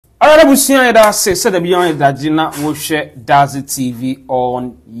Alright, Busia, that's said beyond that Gina will share Dazi TV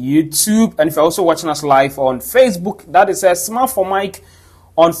on YouTube, and if you're also watching us live on Facebook, that is a smart for Mike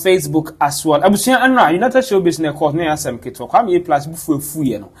on Facebook as well. Abusia Anna, UnitedShowbix ne cause ne asem keto. Kwa me plus bufu efu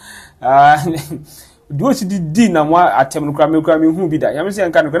ye no. Do what di na wa atem no kra me hu bi da. Ya me se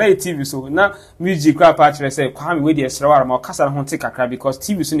nka no na TV so na music kra pa kire say kwa me we dey srewa ma kasa na ho te kakra because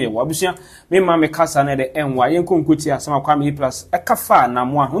TV so na e wo abusia me ma me kasa na de enwa yen konkoti asem kwa me plus e kafa na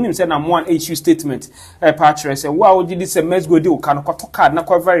mo a onim say na mo an issue statement e pa kire say wa o di say mess go dey o ka no to card na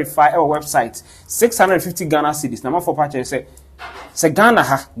ko verify our website 650 Ghana cedis na ma for pa kire say Ghana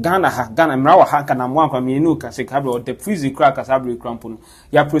mrawa ha nka na mo anka me no ka se kabro the prison crack asabri cramp no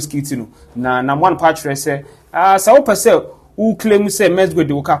ya prosecute no na one patch say sa wo pese wo claim say mess go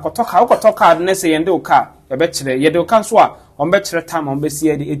de wo ka kotoka na say yende wo ka e be kire ye de wo kan so a on be kire time on be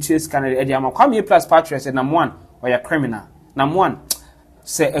see the HS scanner e de ama kwa me plus patch say na one or ya criminal na one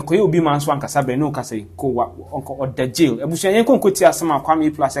say ekoye obi man so anka sabre no ka say ko wa onko or the jail ebusuan yen konkoti asema kwa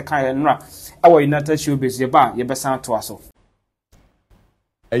me plus e kan ye nra our UnitedShowbix ye be san to aso.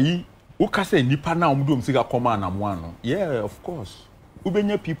 Ayi, uka say nipa na omudu omsiga koma na mwano. Yeah, of course.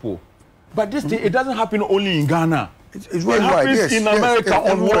 Ubenya people. But this thing, it doesn't happen only in Ghana. It happens in America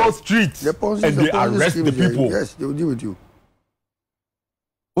on Wall Street. And they arrest the people. Yes, they will deal with you.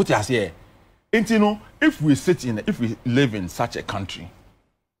 What you say? And you know, if we live in such a country,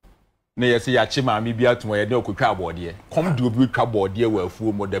 na yesi ya chima mi bia tumo ye de okotwa abode come do bi twa abode we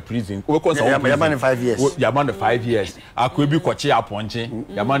afuo mo the prison we cause ya man 5 years ya man 5 years akwa bi koche aponche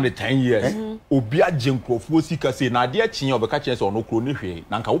ya man 10 years obi agye nkrofo sika se na ade akyen obeka kyen se ono kro ne hwe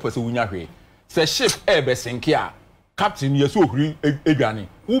na nka wo pese wunya hwe se ship ebe senke a captain yeso ohuri edwane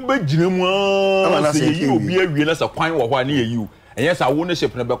wo begine mu a se yi obi awie na se kwan wo ho a ne yeyi enye sa wo ne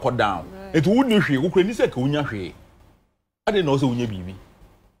ship ne be ko down etu wo ne hwe wo kro ni se ka wunya hwe ade na o se wunya bibi.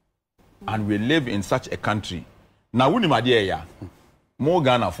 And we live in such a country. Now, when you are there, more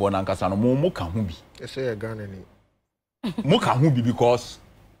Ghana for Nankasano, more Kahubi. I say Ghana. More Kahubi because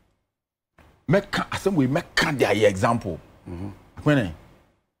we make their example. When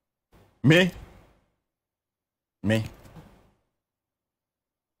me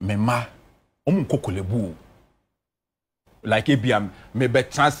ma kokolebu like ABM me be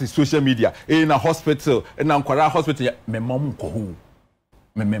trans social media in a hospital in a hospital me mom kohu.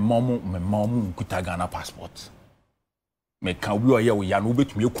 Me mom kuta Ghana passport. Me can we are we no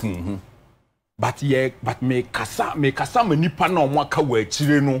betumi ekun ho. But me kasa me nipa na omo aka wa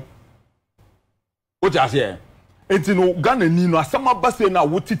chire no. O ja se. Enti no Ghana ni no asama base na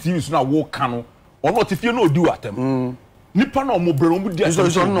wo titi so na wo ka no. Ono tifie no odi watem. Nipa na omo bre no mu di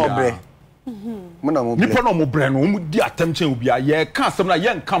atem. So no bre. Nipa no mo bre no mu di atem chen obi a ye ka asem na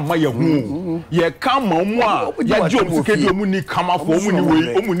ye nka ma ye hu ye ka ma mu a ye ji omu sike di omu ni kama for omu ni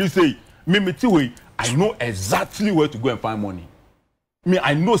we omu ni say me ti we I know exactly where to go and find money. Me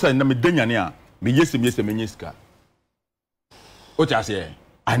I know say na me danyane a me yese me nyiska. O cha say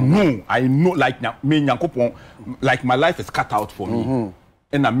I know like na me nyankopon like my life is cut out for me.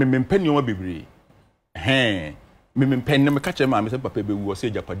 And na me mpani o bebre. Me pen me catch me say papa be wo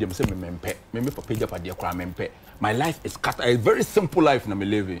say japade me say me papa japade kra me mpe. My life is cut a very simple life na me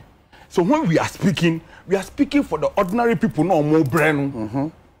living. So when we are speaking for the ordinary people no more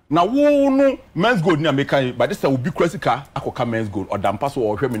brain. Na wo no men's gold na make but this will be classical akoka men's gold or dampa so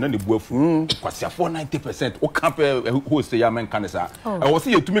o hwe me na ne buafu kwase 90% o camp who say ya men kan sa I was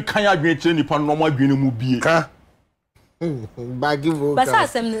say yetumi kan adwen kire nipa no mo adwen mu bie ka but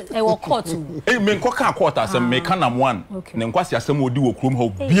asem e wo court me nkoka court asem me kan NAM1 ne nkwase asem odi wo krom ha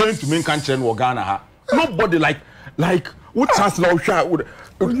bie ntumi kan kire no Ghana ha nobody like what chance na hwa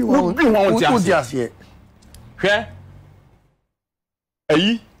we want to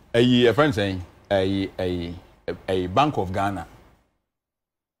hwe a friend saying a Bank of Ghana.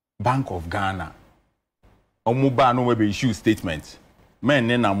 Omuba no we be issue statement. Men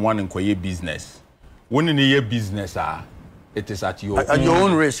NAM1 in koye business. When in your business it is at your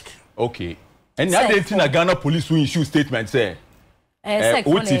own risk. Okay. And that day na Ghana police will issue statement say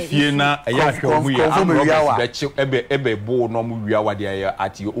what if you na ya ebe bo no mu wiawa there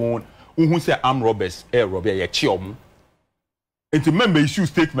at your own who say armed robbers robber ya chiomu. And to member issue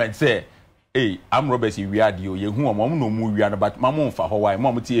statement say, hey, I'm Robert Iriadio, you who are mom no mu wiana, but mamma for Hawaii,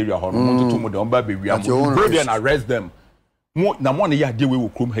 mom to area, or to mo don baby, go there and arrest them. More than 1 year, they will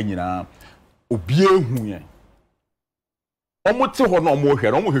come hanging out. Obie who almost to no more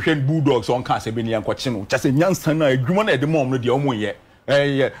here, almost bulldogs on Casabini and Cochino, just a young son, a woman at the moment, the omo yet.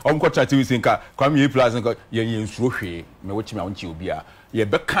 Uncle Chatu Sinka, come here, plus and got yen sroshi, me watch me on Chubia. Ye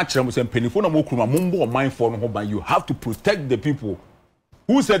be catch them and penny for no more mumbo or mine for no, but you have to protect the people.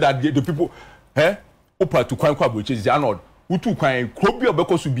 Who said that the people, opa to kwan kwa boche are not. Who to kwan krobi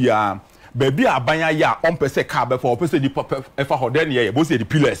obeko su bia. Baby abanya ya on pese car be for pese di efa hoden ye bo say the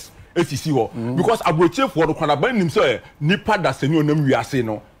pillars. ACC ho because abroche for no kwana ban nim say nipa da seni onam wiase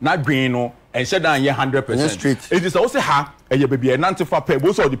no na dwen no and said that 100%. It is also ha eye baby e nante fa pe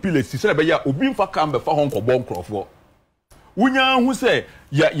bo say the pillars say be ya obi mfa kam be fa ho nkobon krofo. Wunya hu say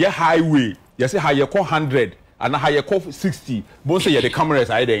ye highway ye say ha ye ko 100 and ha ye ko 60 bo say ye the cameras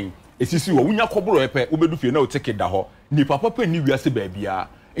are den ACC wo wunya kobro epe obedu fie na o take da ho ni papa pe ni wiase ba bia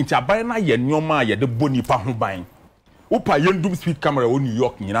nti aban na ye nyoma ye de boni pa ho ban. Upa yendum speed camera wo New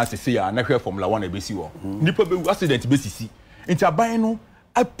York nyina sese ya na hwe Formula 1 ebesi wo nipa be accident besisi nti aban no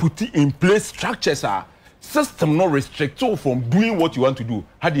I put in place structures system no restrict you from doing what you want to do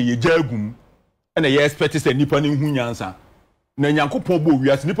how dey jagum and you expect say nipa ni hu nyansa na nyankopon bo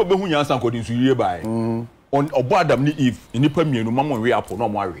wiase nipa be hu nyansa according to yie bai on obo Adam ni Eve nipa mienu mamon we apo no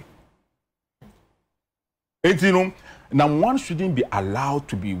mo awe enti no NAM1 shouldn't be allowed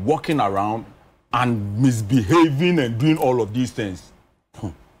to be walking around and misbehaving and doing all of these things.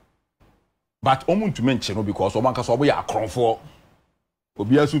 But omun to mention no because oman kaso obo ya akronfo.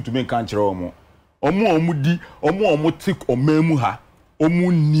 Obi asu to men kan kire omo. Omo tik omemu ha.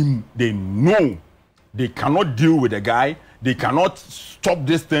 Omu nim they know they cannot deal with the guy. They cannot stop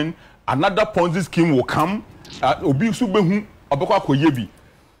this thing. Another Ponzi scheme will come. Obi su behu obekwa akoye bi.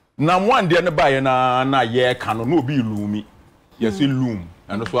 NAM1 dey na buy na ye kan no obi lumi. Yes loom.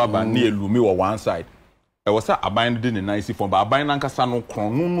 And also about near Lumi or one side. I was a bind in the nice form, but I bind Ankasa no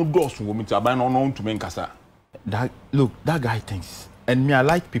crown, no doors for me to bind on to Menkasa. That look, that guy thinks, and me, I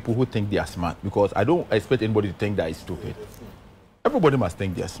like people who think they are smart because I don't expect anybody to think that is stupid. Everybody must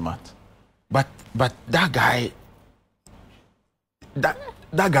think they are smart. But that guy,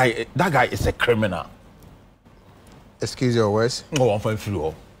 that guy is a criminal. Excuse your words. Oh, I'm fine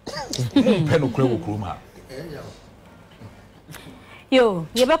through. Pen or Yo,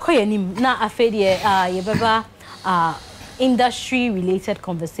 yebako yenim na afedie yebaba industry related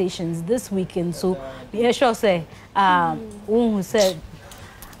conversations this weekend. So me sure say who said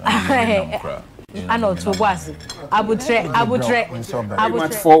I know to was I would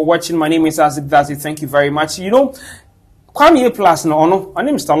much for watching. My name is Azib Dazi. Thank you very much. You know, Kwame Plus no, my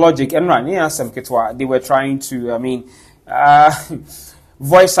name is Logic and right near some Ketwa. They were trying to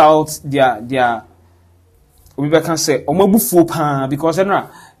voice out their we can say omobufu pa because then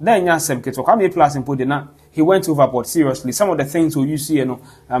nyasem keto Kwame Plus in podena he went overboard seriously. Some of the things you see you know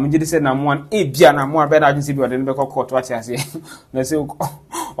they said NAM1 bia NAM1 better agency be odene be court what you say na say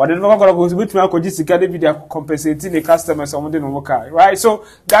odene be go between akojisika dey video compensating the customers on no car right. So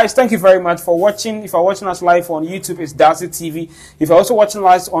guys, thank you very much for watching. If you're watching us live on YouTube, it's Darcy TV. If you're also watching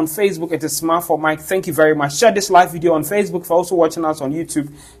live on Facebook, it is Smart for Mike. Thank you very much. Share this live video on Facebook. If you're also watching us on YouTube,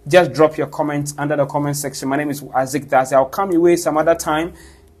 just drop your comments under the comment section. My name is Azik Darcy. I'll come your way some other time.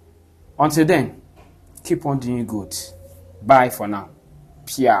 Until then, keep on doing good. Bye for now.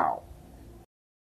 Piao.